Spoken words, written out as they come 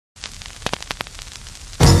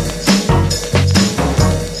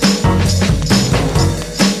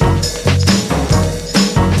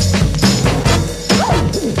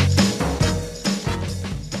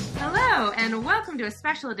a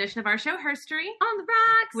special edition of our show, Herstory on the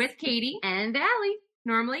Rocks, with Katie and Allie.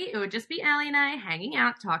 Normally, it would just be Allie and I hanging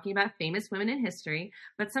out, talking about famous women in history.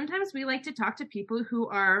 But sometimes we like to talk to people who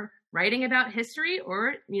are writing about history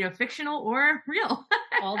or, fictional or real.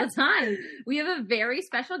 All the time. We have a very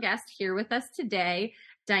special guest here with us today,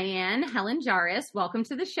 Diane Helen Jarvis. Welcome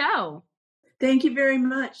to the show. Thank you very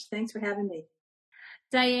much. Thanks for having me.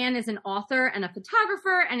 Diane is an author and a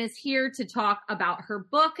photographer and is here to talk about her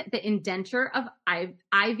book, The Indenture of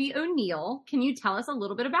Ivy O'Neill. Can you tell us a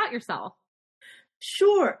little bit about yourself?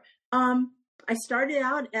 Sure. I started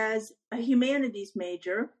out as a humanities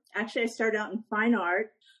major. Actually, I started out in fine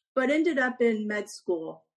art, but ended up in med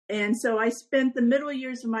school. And so I spent the middle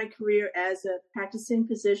years of my career as a practicing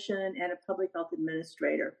physician and a public health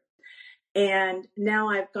administrator. And now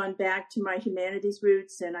I've gone back to my humanities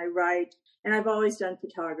roots and I write, and I've always done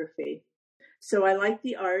photography. So I like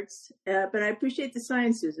the arts, but I appreciate the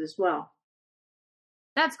sciences as well.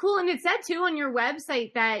 That's cool. And it said, too, on your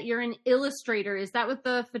website that you're an illustrator. Is that with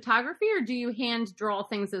the photography or do you hand draw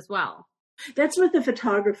things as well? That's with the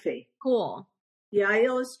photography. Cool. Yeah, I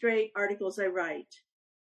illustrate articles I write.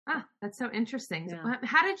 Ah, that's so interesting. Yeah.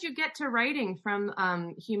 How did you get to writing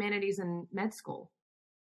from humanities and med school?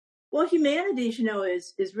 Well, humanities,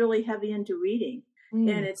 is really heavy into reading.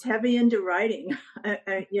 And it's heavy into writing.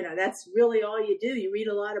 That's really all you do. You read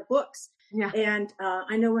a lot of books. Yeah. And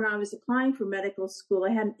I know when I was applying for medical school,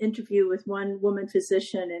 I had an interview with one woman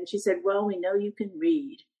physician, and she said, "Well, we know you can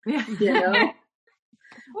read," Yeah.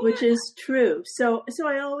 Which is true. So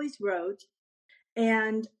I always wrote,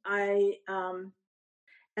 and my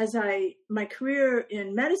career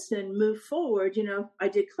in medicine moved forward. I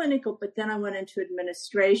did clinical, but then I went into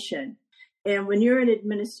administration. And when you're in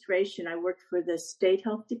administration, I worked for the state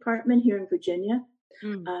health department here in Virginia.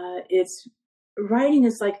 Writing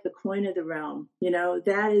is like the coin of the realm.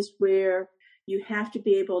 That is where you have to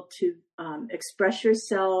be able to express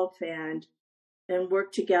yourself and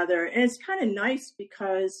work together. And it's kind of nice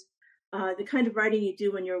because the kind of writing you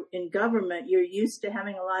do when you're in government, you're used to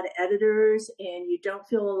having a lot of editors and you don't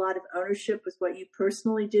feel a lot of ownership with what you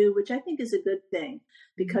personally do, which I think is a good thing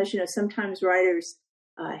because, sometimes writers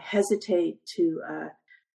hesitate to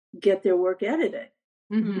get their work edited.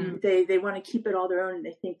 Mm-hmm. They want to keep it all their own, and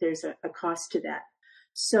they think there's a cost to that.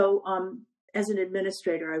 So as an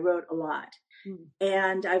administrator, I wrote a lot.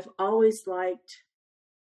 And I've always liked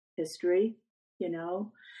history,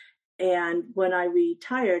 And when I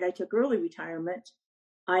retired, I took early retirement.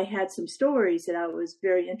 I had some stories that I was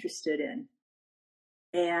very interested in.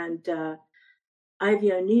 And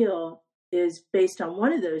Ivy O'Neill is based on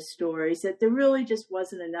one of those stories that there really just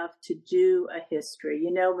wasn't enough to do a history.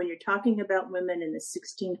 When you're talking about women in the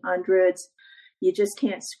 1600s, you just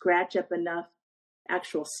can't scratch up enough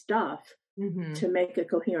actual stuff to make a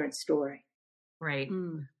coherent story. Right.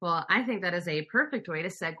 Well, I think that is a perfect way to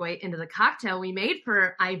segue into the cocktail we made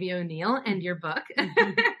for Ivy O'Neill and your book.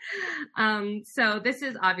 So this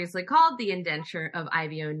is obviously called The Indenture of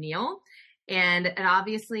Ivy O'Neill. And it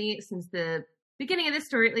obviously, since the beginning of this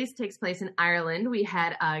story at least takes place in Ireland, we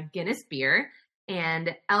had a Guinness beer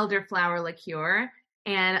and elderflower liqueur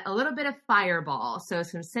and a little bit of Fireball. So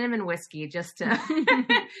some cinnamon whiskey just to give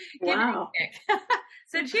it a kick.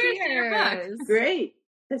 So cheers to your book. Great.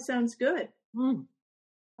 That sounds good.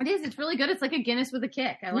 It is. It's really good. It's like a Guinness with a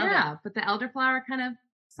kick. I love it. Yeah, but the elderflower kind of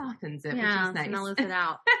softens it, which is nice. Mellows it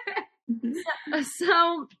out.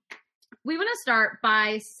 So we want to start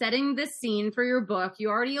by setting the scene for your book. You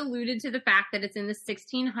already alluded to the fact that it's in the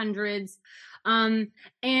 1600s. And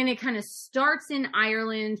it kind of starts in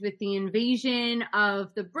Ireland with the invasion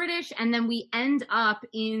of the British, and then we end up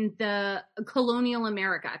in the colonial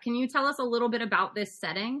America. Can you tell us a little bit about this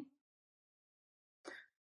setting?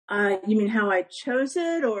 You mean how I chose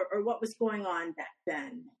it or what was going on back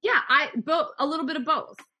then? Yeah, a little bit of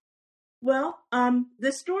both. Well,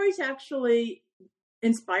 the story's actually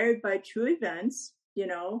inspired by true events,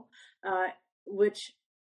 which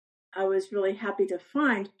I was really happy to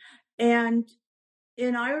find. And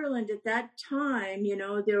in Ireland at that time,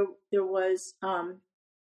 there was a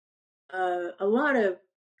lot of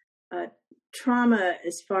trauma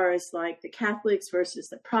as far as like the Catholics versus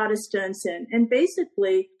the Protestants. And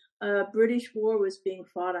basically, British war was being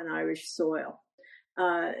fought on Irish soil.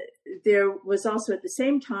 There was also at the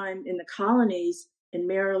same time in the colonies in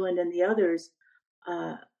Maryland and the others,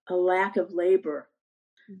 a lack of labor.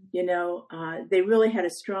 They really had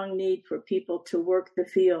a strong need for people to work the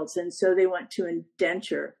fields. And so they went to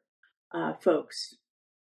indenture folks.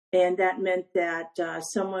 And that meant that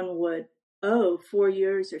someone would owe 4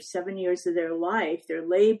 years or 7 years of their life, their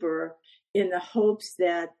labor, in the hopes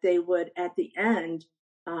that they would, at the end,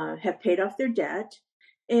 have paid off their debt.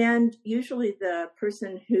 And usually the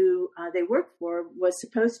person who they worked for was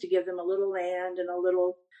supposed to give them a little land and a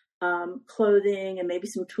little clothing and maybe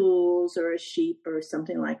some tools or a sheep or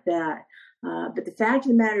something like that. But the fact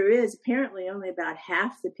of the matter is, apparently only about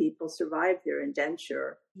half the people survived their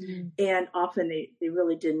indenture. Mm-hmm. And often they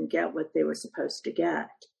really didn't get what they were supposed to get.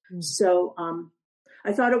 Mm-hmm. So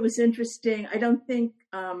I thought it was interesting. I don't think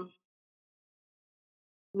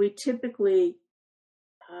we typically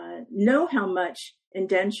know how much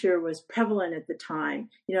indenture was prevalent at the time.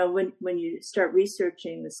 You know, when you start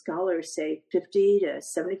researching, the scholars say 50 to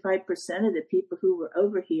 75% of the people who were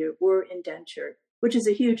over here were indentured, which is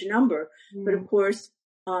a huge number. Mm. But of course,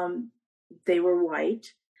 they were white.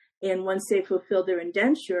 And once they fulfilled their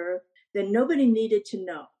indenture, then nobody needed to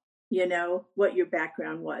know, you know, what your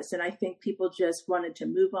background was. And I think people just wanted to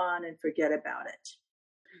move on and forget about it.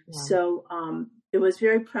 Yeah. So it was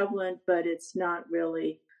very prevalent, but it's not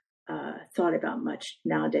really thought about much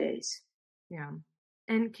nowadays. Yeah.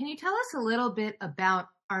 And can you tell us a little bit about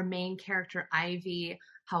our main character, Ivy?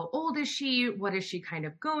 How old is she? What is she kind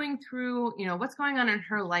of going through? You know, what's going on in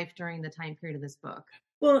her life during the time period of this book?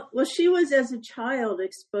 Well, she was, as a child,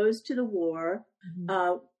 exposed to the war,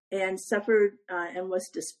 mm-hmm. And suffered and was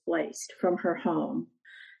displaced from her home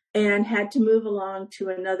and had to move along to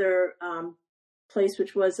another place,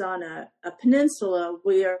 which was on a peninsula,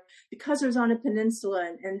 where, because it was on a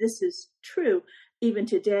peninsula, and this is true even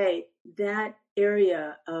today, that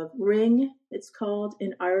area of Ring, it's called,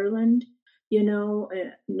 in Ireland, you know,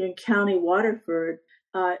 in County Waterford,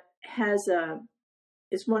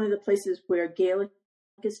 is one of the places where Gaelic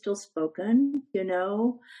is still spoken, you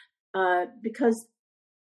know, because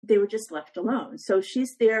they were just left alone. So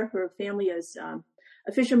she's there. Her family is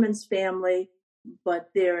a fisherman's family, but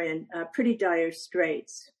they're in pretty dire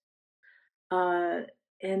straits.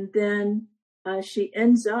 And then she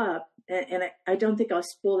ends up, and I don't think I'll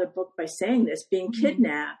spoil the book by saying this, being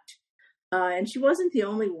kidnapped. And she wasn't the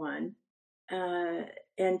only one,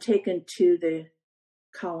 and taken to the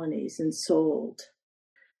colonies and sold.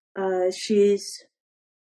 She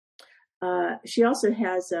also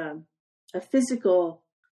has a physical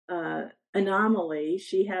anomaly.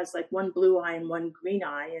 She has like one blue eye and one green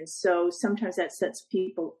eye, and so sometimes that sets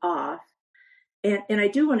people off. And I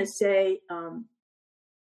do want to say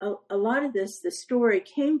a lot of the story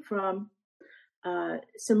came from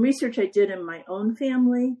some research I did in my own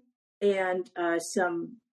family and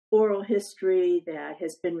some oral history that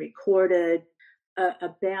has been recorded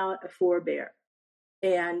about a forebear.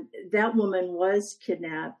 And that woman was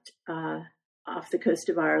kidnapped off the coast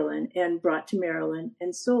of Ireland and brought to Maryland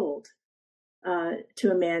and sold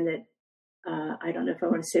to a man that I don't know if I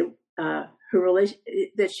want to say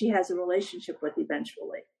that she has a relationship with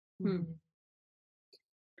eventually. Hmm.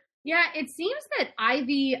 Yeah, it seems that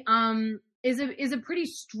Ivy is a pretty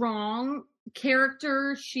strong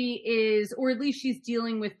character. She is, or at least she's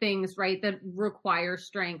dealing with things, right, that require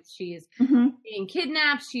strength. She's being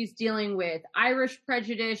kidnapped. She's dealing with Irish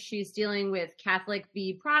prejudice. She's dealing with Catholic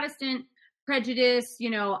v. Protestant prejudice.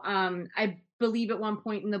 You know, I believe at one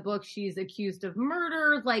point in the book she's accused of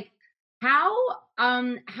murder. Like, how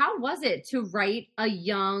was it to write a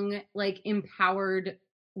young, like, empowered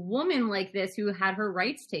woman like this who had her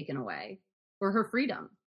rights taken away or her freedom?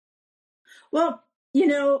 Well, you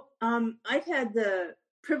know, I've had the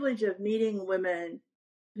privilege of meeting women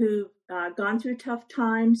who've gone through tough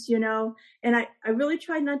times, you know, and I really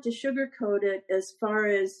tried not to sugarcoat it as far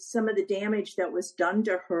as some of the damage that was done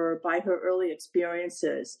to her by her early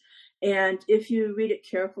experiences. And if you read it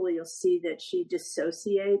carefully, you'll see that she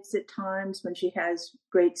dissociates at times when she has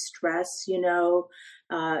great stress, you know,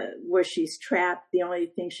 where she's trapped. The only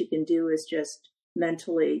thing she can do is just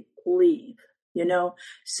mentally leave, you know.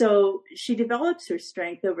 So she develops her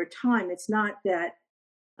strength over time. It's not that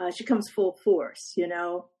she comes full force, you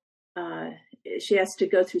know. She has to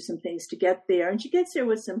go through some things to get there, and she gets there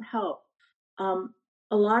with some help. A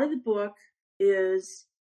lot of the book is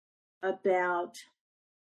about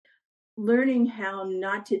learning how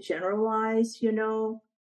not to generalize, you know,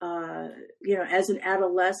 as an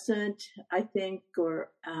adolescent, I think,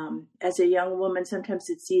 or as a young woman, sometimes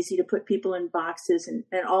it's easy to put people in boxes and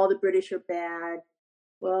all the British are bad.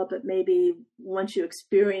 Well, but maybe once you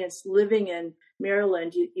experience living in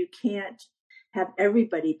Maryland, you can't have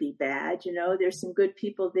everybody be bad. You know, there's some good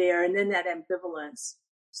people there, and then that ambivalence.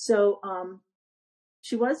 So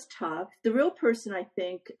she was tough. The real person, I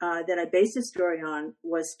think, that I based the story on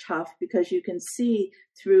was tough because you can see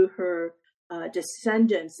through her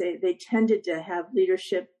descendants, they tended to have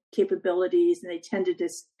leadership capabilities, and they tended to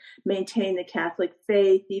maintain the Catholic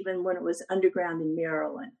faith even when it was underground in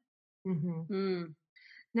Maryland. Mm-hmm.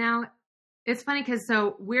 Now, it's funny because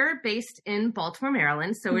so we're based in Baltimore,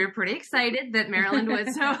 Maryland. So we were pretty excited that Maryland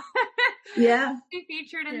was so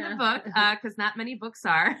featured in the book because not many books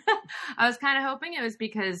are. I was kind of hoping it was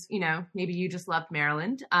because, maybe you just loved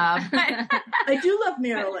Maryland. I do love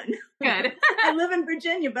Maryland. Good. I live in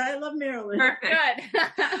Virginia, but I love Maryland. Perfect.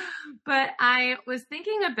 Good. But I was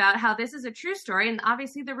thinking about how this is a true story. And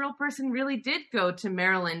obviously the real person really did go to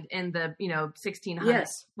Maryland in the, 1600s.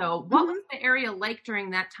 Yes. So what was the area like during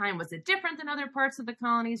that time? Was it different than other parts of the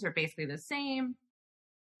colonies or basically the same?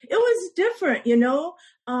 It was different,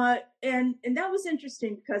 and that was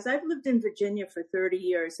interesting because I've lived in Virginia for 30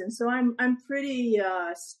 years. And so I'm pretty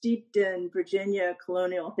steeped in Virginia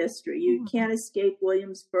colonial history. You can't escape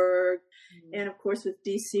Williamsburg. And of course, with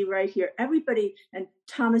DC right here, everybody and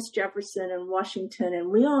Thomas Jefferson and Washington, and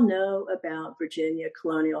we all know about Virginia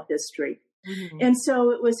colonial history. Mm-hmm. And so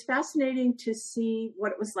it was fascinating to see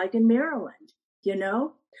what it was like in Maryland,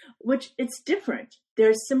 which it's different.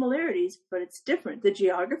 There's similarities, but it's different. The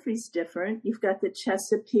geography's different. You've got the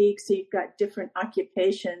Chesapeake, so you've got different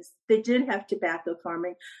occupations. They did have tobacco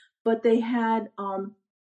farming, but they had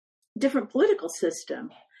different political system.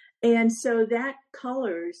 And so that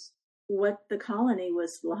colors what the colony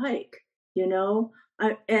was like,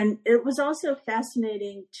 and it was also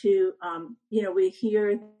fascinating to, we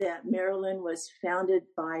hear that Maryland was founded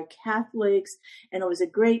by Catholics and it was a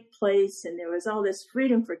great place and there was all this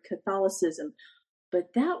freedom for Catholicism.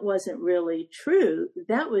 But that wasn't really true.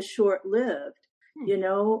 That was short-lived.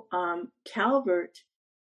 Calvert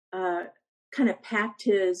kind of packed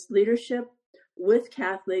his leadership with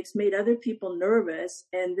Catholics, made other people nervous,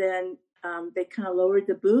 and then they kind of lowered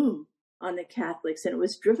the boom on the Catholics, and it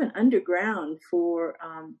was driven underground for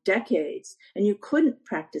decades. And you couldn't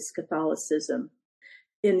practice Catholicism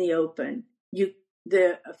in the open.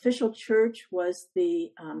 The official church was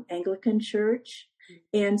the Anglican Church.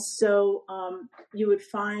 And so you would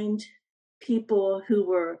find people who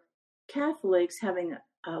were Catholics having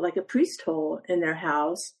like a priest hole in their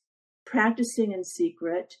house, practicing in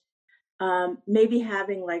secret, maybe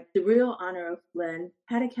having like the real Honor O'Flynn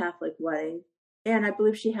had a Catholic wedding. And I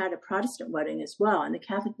believe she had a Protestant wedding as well. And the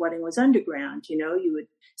Catholic wedding was underground. You would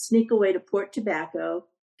sneak away to Port Tobacco,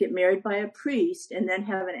 get married by a priest, and then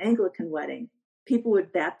have an Anglican wedding. People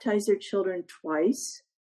would baptize their children twice,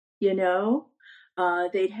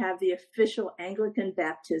 They'd have the official Anglican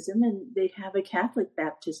baptism and they'd have a Catholic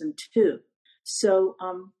baptism too. So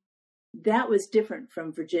that was different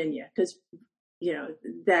from Virginia because,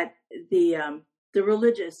 that the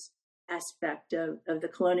religious aspect of the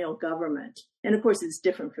colonial government. And of course, it's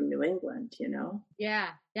different from New England, Yeah.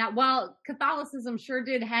 Well, Catholicism sure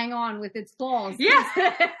did hang on with its flaws. Yeah.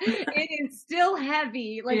 It is still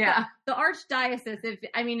heavy. Like the archdiocese,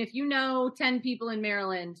 if 10 people in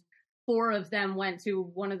Maryland, 4 of them went to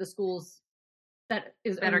one of the schools that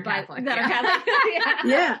are Catholic.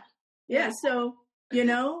 Yeah. So,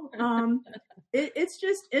 it's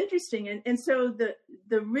just interesting. And so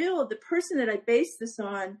the person that I based this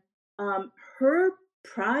on, her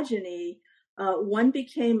progeny, one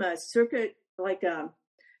became a circuit,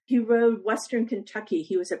 he rode Western Kentucky.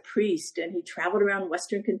 He was a priest and he traveled around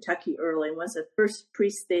Western Kentucky early and was the first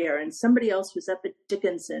priest there. And somebody else was up at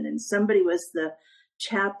Dickinson and somebody was the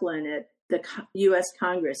chaplain at the U.S.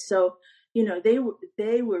 Congress. So, they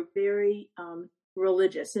were very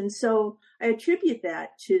religious. And so I attribute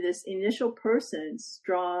that to this initial person's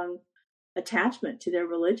strong attachment to their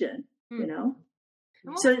religion,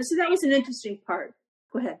 So that was an interesting part.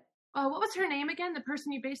 Go ahead. What was her name again? The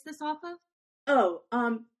person you based this off of?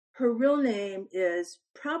 Her real name is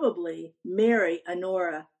probably Mary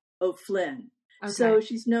Honora O'Flynn. Okay. So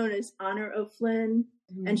she's known as Honor O'Flynn,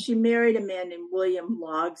 and she married a man named William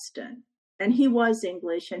Logston. And he was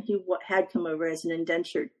English, and he had come over as an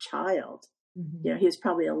indentured child. Mm-hmm. He was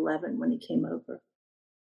probably 11 when he came over.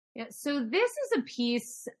 Yeah, so this is a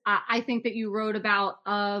piece I think that you wrote about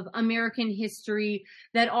of American history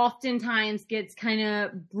that oftentimes gets kind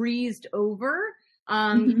of breezed over,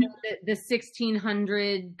 the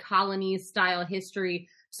 1600 colonies style history.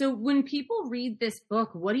 So when people read this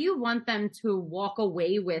book, what do you want them to walk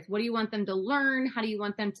away with? What do you want them to learn? How do you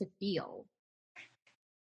want them to feel?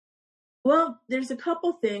 Well, there's a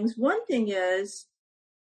couple things. One thing is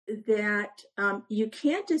that you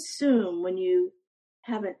can't assume when you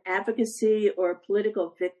have an advocacy or a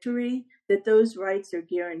political victory that those rights are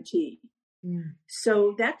guaranteed. Mm.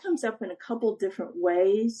 So that comes up in a couple different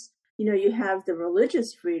ways. You have the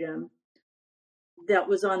religious freedom that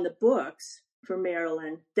was on the books for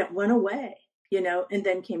Maryland that went away, and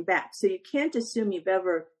then came back. So you can't assume you've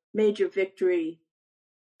ever made your victory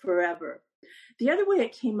forever. The other way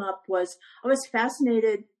it came up was I was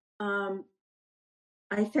fascinated.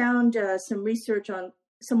 I found some research on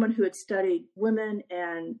someone who had studied women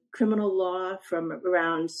and criminal law from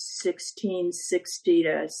around 1660 to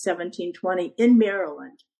 1720 in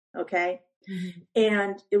Maryland. Okay. Mm-hmm.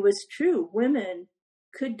 And it was true. Women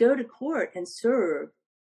could go to court and serve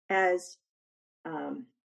as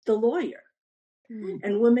the lawyer. Mm-hmm.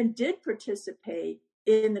 And women did participate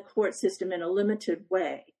in the court system in a limited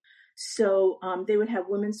way. So they would have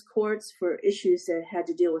women's courts for issues that had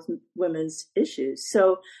to deal with women's issues.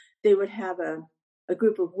 So they would have a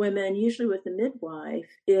group of women, usually with a midwife,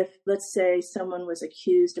 if, let's say, someone was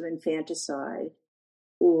accused of infanticide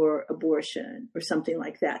or abortion or something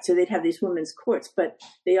like that. So they'd have these women's courts, but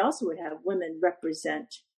they also would have women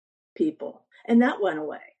represent people. And that went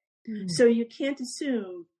away. Mm-hmm. So you can't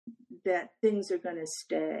assume that things are going to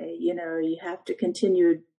stay. You know, you have to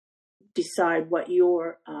continue to decide what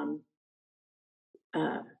your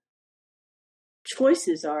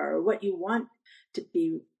choices are, or what you want to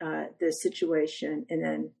be the situation, and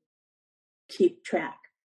then keep track.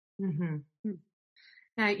 Mm-hmm.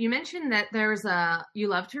 Now, you mentioned that you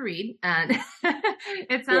love to read, and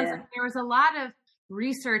it sounds like there was a lot of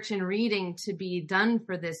research and reading to be done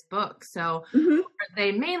for this book. So are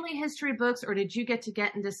they mainly history books, or did you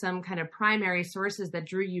get into some kind of primary sources that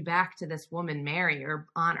drew you back to this woman, Mary, or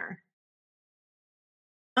Honor?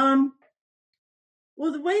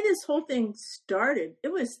 Well, the way this whole thing started,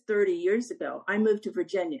 it was 30 years ago. I moved to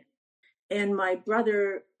Virginia, and my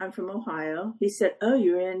brother, I'm from Ohio, he said, "Oh,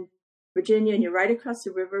 you're in Virginia and you're right across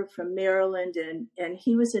the river from Maryland." And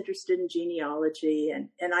he was interested in genealogy,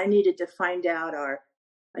 and I needed to find out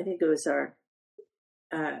I think it was our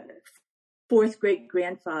fourth great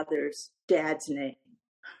grandfather's dad's name.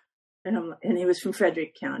 And he was from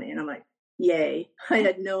Frederick County. And I'm like, yay. I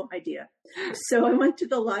had no idea. So I went to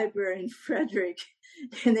the library in Frederick,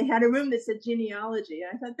 and they had a room that said genealogy.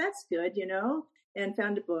 And I thought, that's good, and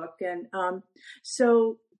found a book. And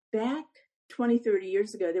so back 20, 30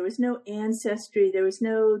 years ago, there was no ancestry. There was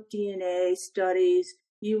no DNA studies.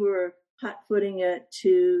 You were hot-footing it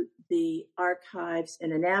to the archives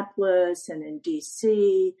in Annapolis and in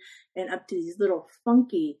DC, and up to these little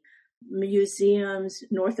funky museums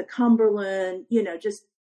north of Cumberland, just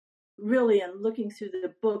really, and looking through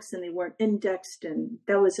the books, and they weren't indexed. And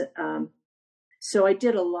that was, so I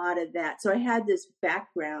did a lot of that. So I had this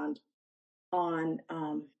background on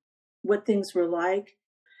what things were like.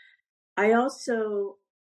 So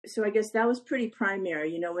I guess that was pretty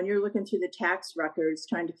primary, when you're looking through the tax records,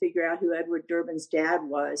 trying to figure out who Edward Durbin's dad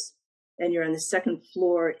was, and you're on the second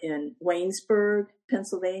floor in Waynesburg,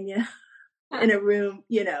 Pennsylvania, in a room,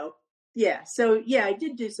 Yeah. So yeah, I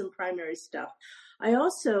did do some primary stuff. I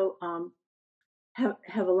also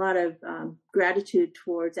have a lot of gratitude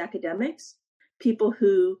towards academics, people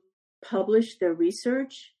who publish their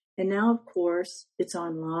research. And now, of course, it's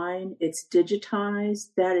online, it's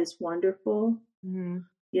digitized. That is wonderful. Mm-hmm.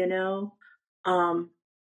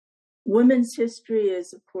 Women's history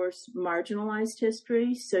is, of course, marginalized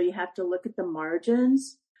history. So you have to look at the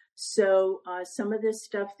margins. So some of this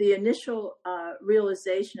stuff, the initial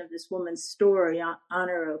realization of this woman's story,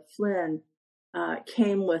 Honor O'Flynn,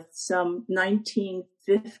 came with some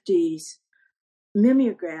 1950s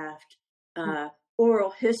mimeographed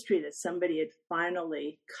oral history that somebody had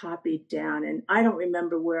finally copied down. And I don't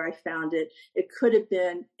remember where I found it. It could have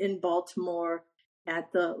been in Baltimore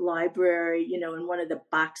at the library, in one of the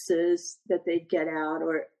boxes that they'd get out,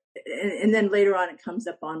 and then later on it comes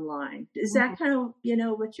up online. Is that kind of,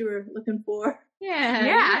 what you were looking for?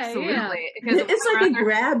 Yeah, absolutely. Yeah. It's like a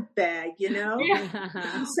grab bag,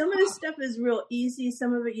 Yeah. Some of the stuff is real easy.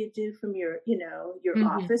 Some of it you do from your, your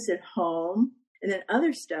office at home. And then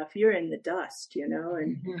other stuff, you're in the dust, and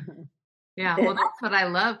yeah, well, that's what I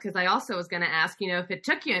love, because I also was going to ask, if it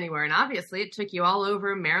took you anywhere, and obviously it took you all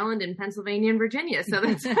over Maryland and Pennsylvania and Virginia, so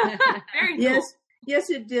that's very cool. Yes,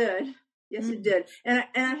 it did. Yes, it did. And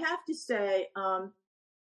I have to say,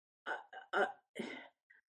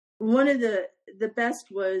 one of the best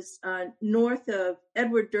was north of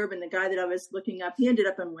Edward Durbin, the guy that I was looking up. He ended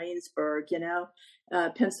up in Waynesburg,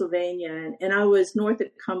 Pennsylvania, and I was north of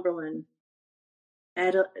Cumberland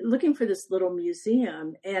looking for this little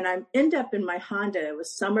museum, and I end up in my Honda. It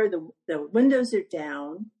was summer, the windows are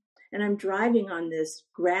down, and I'm driving on this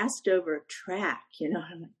grassed over track, I'm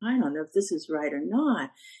like, I don't know if this is right or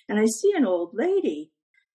not. And I see an old lady,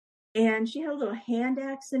 and she had a little hand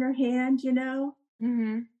axe in her hand,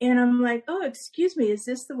 Mm-hmm. And I'm like, oh, excuse me, is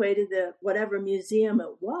this the way to the whatever museum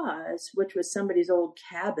it was, which was somebody's old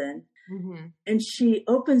cabin? Mm-hmm. And she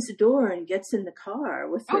opens the door and gets in the car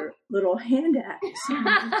with her little hand axe.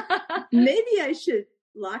 Maybe I should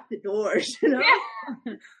lock the doors, you know?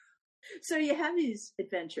 Yeah. So you have these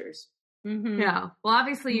adventures. Mm-hmm. Yeah. Well,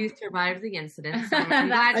 obviously you survived the incident. So I'm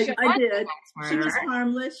glad I did. the She was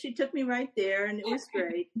harmless. She took me right there, and it was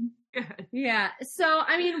great. Good. Yeah. So,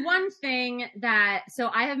 I mean, one thing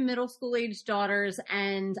so I have middle school age daughters,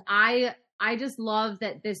 and I just love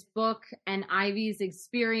that this book and Ivy's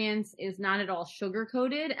experience is not at all sugar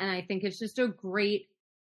coated. And I think it's just a great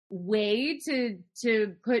way to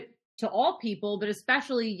put to all people, but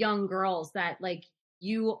especially young girls, that like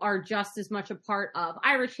you are just as much a part of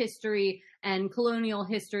Irish history and colonial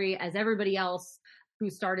history as everybody else who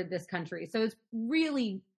started this country. So it's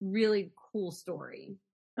really, really cool story.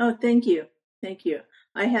 Oh, thank you. Thank you.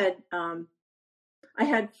 I had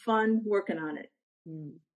fun working on it.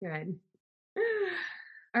 Good.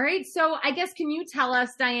 All right. So I guess, can you tell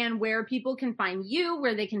us, Diane, where people can find you,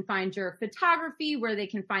 where they can find your photography, where they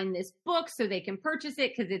can find this book so they can purchase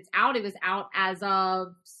it? Because it's out. It was out as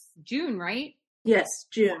of June, right? Yes,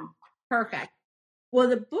 June. Perfect. Well,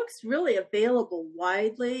 the book's really available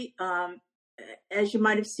widely. As you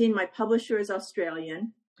might have seen, my publisher is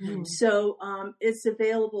Australian. Mm-hmm. So it's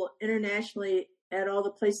available internationally at all the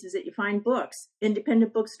places that you find books.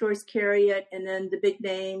 Independent bookstores carry it, and then the big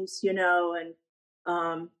names, you know, and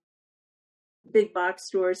big box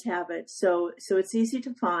stores have it. So it's easy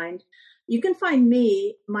to find. You can find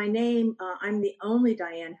me, my name, I'm the only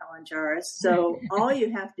Diane Helen Jarvis. So all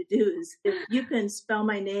you have to do is, if you can spell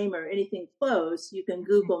my name or anything close, you can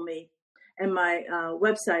Google me. And my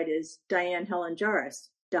website is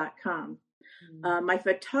dianehelenjarvis.com. My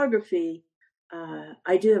photography,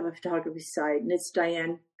 I do have a photography site, and it's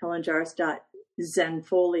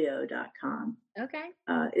dianehelenjarvis.zenfolio.com. Okay.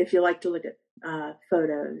 If you like to look at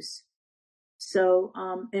photos. So,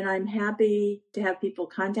 and I'm happy to have people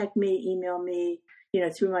contact me, email me, you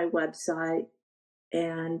know, through my website,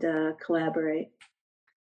 and collaborate.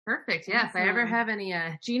 Perfect. Yeah. If I ever have any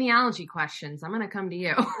genealogy questions, I'm going to come to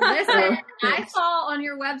you. Listen, I saw on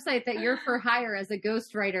your website that you're for hire as a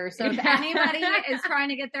ghostwriter. So if anybody is trying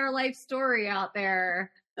to get their life story out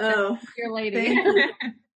there, your lady.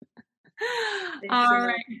 All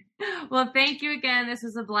right. Well, thank you again. This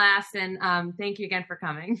was a blast, and thank you again for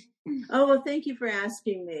coming. Oh, well, thank you for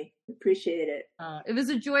asking me. Appreciate it. It was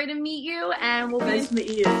a joy to meet you, and we'll be nice to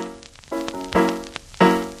meet you.